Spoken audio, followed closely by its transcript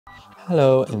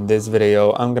Hello, in this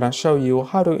video I'm gonna show you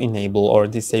how to enable or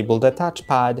disable the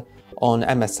touchpad on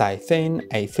MSI Thin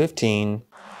A15.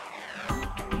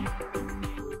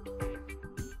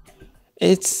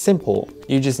 It's simple,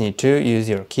 you just need to use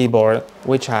your keyboard,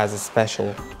 which has a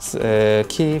special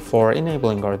key for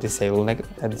enabling or disabling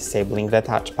the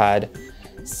touchpad.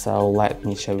 So let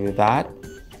me show you that.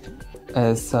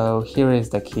 So here is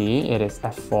the key, it is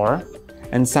F4,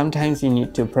 and sometimes you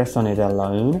need to press on it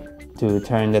alone to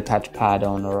turn the touchpad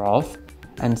on or off,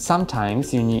 and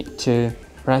sometimes you need to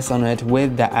press on it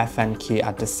with the FN key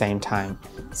at the same time.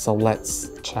 So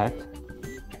let's check.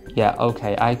 Yeah,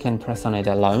 okay, I can press on it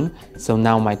alone, so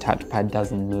now my touchpad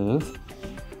doesn't move.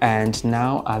 And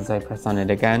now as I press on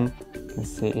it again, you can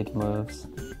see it moves.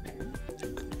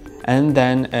 And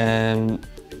then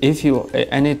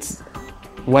it's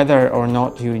whether or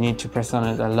not you need to press on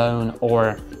it alone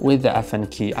or with the FN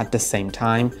key at the same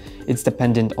time, it's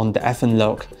dependent on the FN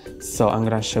lock. So I'm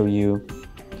gonna show you.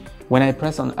 When I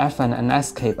press on FN and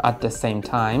escape at the same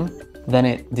time, then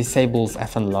it disables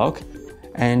FN lock.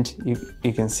 And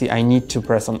you can see I need to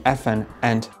press on FN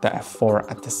and the F4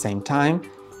 at the same time.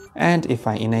 And if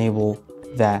I enable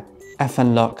the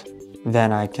FN lock,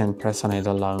 then I can press on it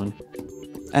alone.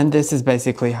 And this is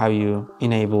basically how you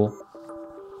enable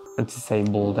or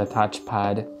disable the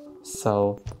touchpad.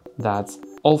 So that's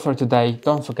all for today.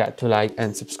 Don't forget to like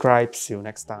and subscribe. See you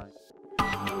next time.